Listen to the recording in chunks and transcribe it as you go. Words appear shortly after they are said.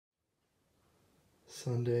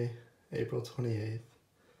Sunday, April 28th,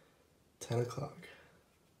 10 o'clock.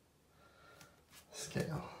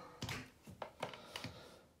 Scale.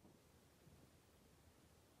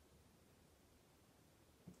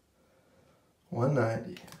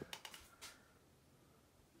 $190.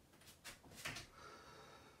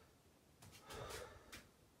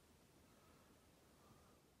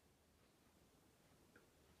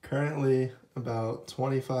 Currently about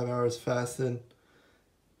 25 hours fasted.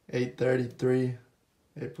 8:33,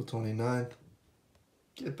 April 29th.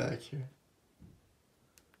 Get back here.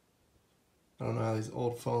 I don't know how these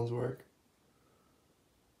old phones work.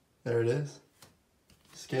 There it is.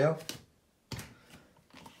 Scale.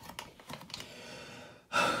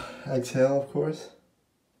 Exhale, of course.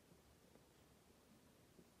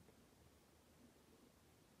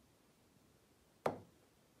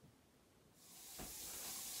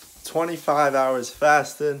 "25 hours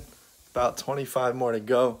fasted, about 25 more to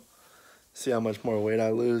go. See how much more weight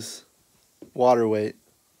I lose. Water weight.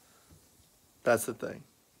 That's the thing.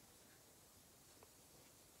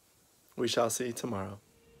 We shall see tomorrow."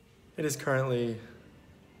 It is currently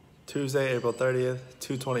Tuesday, April 30th,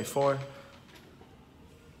 2:24.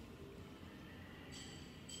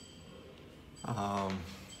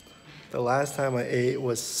 The last time I ate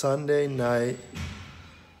was Sunday night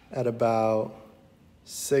at about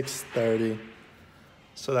 6:30.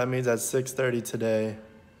 So that means at 6:30 today,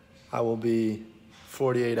 I will be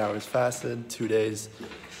 48 hours fasted, 2 days.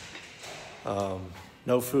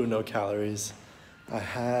 No food, no calories.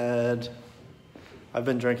 I've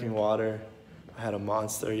been drinking water. I had a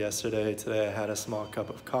Monster yesterday. Today I had a small cup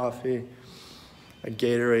of coffee, a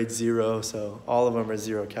Gatorade Zero, so all of them are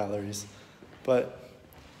 0 calories. But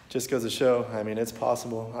just goes to show, I mean, it's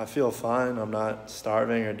possible. I feel fine. I'm not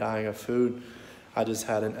starving or dying of food. I just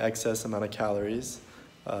had an excess amount of calories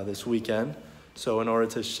this weekend. So in order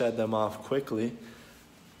to shed them off quickly,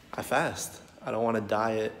 I fast. I don't want to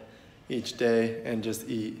diet each day and just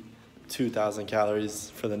eat 2,000 calories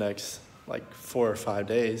for the next like 4 or 5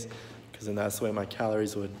 days, because then that's the way my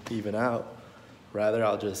calories would even out. Rather,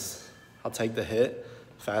 I'll take the hit,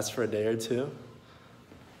 fast for a day or two,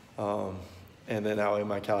 and then that way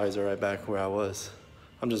my calories are right back where I was.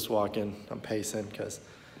 I'm just walking, I'm pacing, because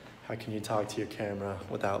how can you talk to your camera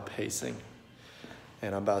without pacing?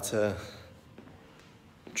 And I'm about to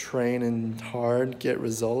train and hard, get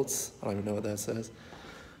results. I don't even know what that says.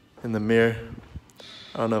 In the mirror.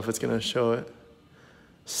 I don't know if it's gonna show it.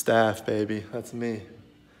 Staff, baby, that's me.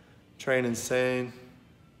 Train insane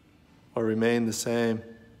or remain the same,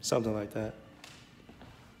 something like that.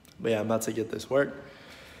 But yeah, I'm about to get this work.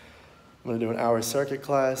 I'm gonna do an hour circuit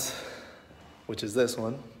class, which is this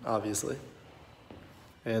one, obviously.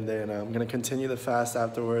 And then I'm gonna continue the fast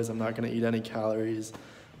afterwards. I'm not gonna eat any calories.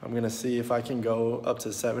 I'm gonna see if I can go up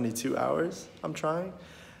to 72 hours. I'm trying.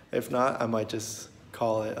 If not, I might just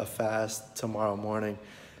call it a fast tomorrow morning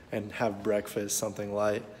and have breakfast, something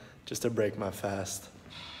light, just to break my fast.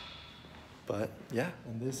 But yeah,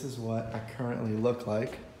 and this is what I currently look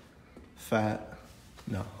like. Fat.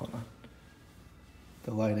 No, hold on.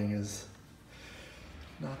 The lighting is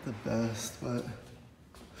not the best, but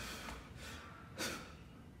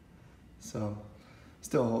so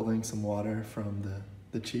still holding some water from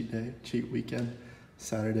the cheat weekend.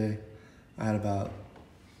 Saturday, I had about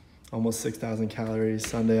almost 6,000 calories.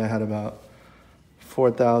 Sunday, I had about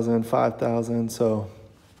 4,000, 5,000, so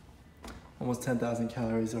almost 10,000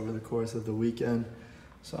 calories over the course of the weekend.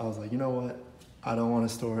 So I was like, you know what? I don't want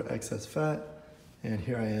to store excess fat, and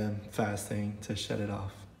here I am fasting to shed it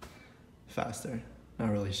off faster.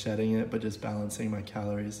 Not really shedding it, but just balancing my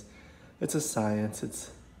calories. It's a science.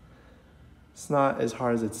 It's not as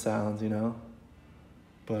hard as it sounds, you know?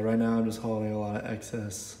 But right now I'm just holding a lot of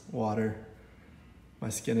excess water. My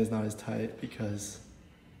skin is not as tight because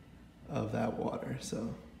of that water.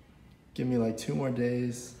 So give me like 2 more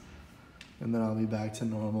days and then I'll be back to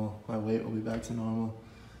normal. My weight will be back to normal.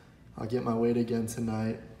 I'll get my weight again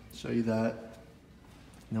tonight, show you that,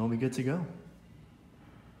 and then we'll be good to go.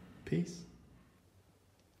 Peace.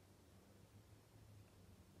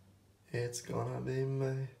 It's gonna be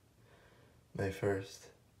May 1st,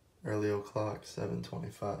 early o'clock,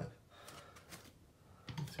 7:25.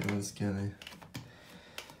 I'm feeling skinny.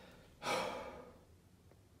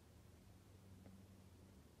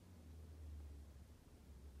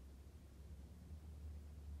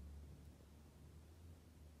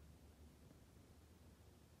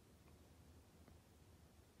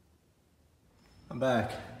 I'm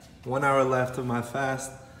back. 1 hour left of my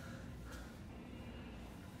fast.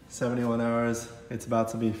 71 hours. It's about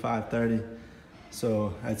to be 5:30.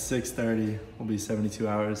 So at 6:30 will be 72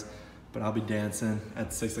 hours, but I'll be dancing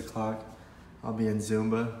at 6 o'clock. I'll be in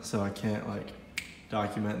Zumba, so I can't like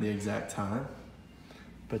document the exact time,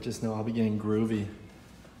 but just know I'll be getting groovy.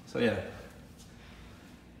 So yeah,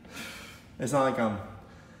 it's not like I'm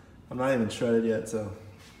not even shredded yet, so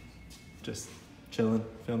just chilling,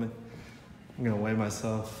 feel me? I'm gonna weigh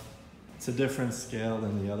myself. It's a different scale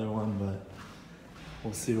than the other one, but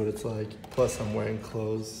we'll see what it's like. Plus I'm wearing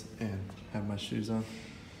clothes and have my shoes on.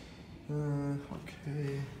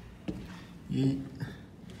 Okay, yeet.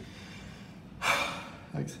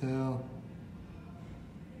 Exhale.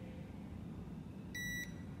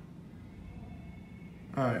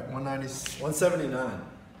 All right, 179.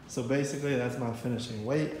 So basically that's my finishing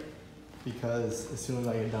weight, because as soon as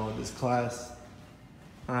I get done with this class,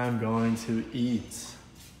 I'm going to eat.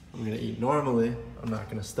 I'm gonna eat normally. I'm not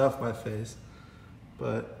gonna stuff my face,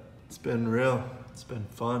 but it's been real. It's been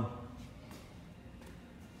fun.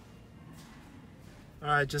 All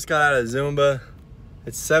right, just got out of Zumba.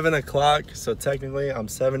 It's 7 o'clock, so technically I'm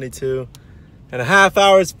 72.5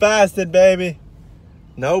 hours fasted, baby.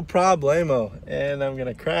 No problemo. And I'm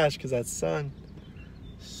gonna crash because that sun,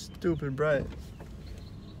 stupid bright.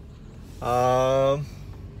 Well,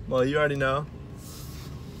 you already know.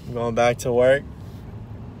 I'm going back to work,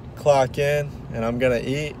 clock in, and I'm gonna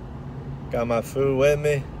eat. Got my food with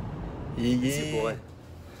me. Yee boy.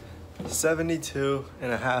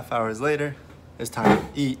 72.5 hours later, it's time to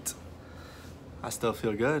eat. I still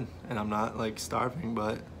feel good, and I'm not like starving,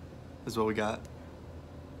 but this is what we got.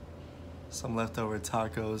 Some leftover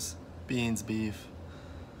tacos, beans, beef,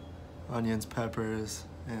 onions, peppers,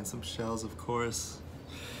 and some shells, of course.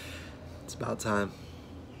 It's about time.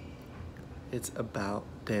 It's about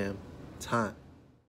damn time.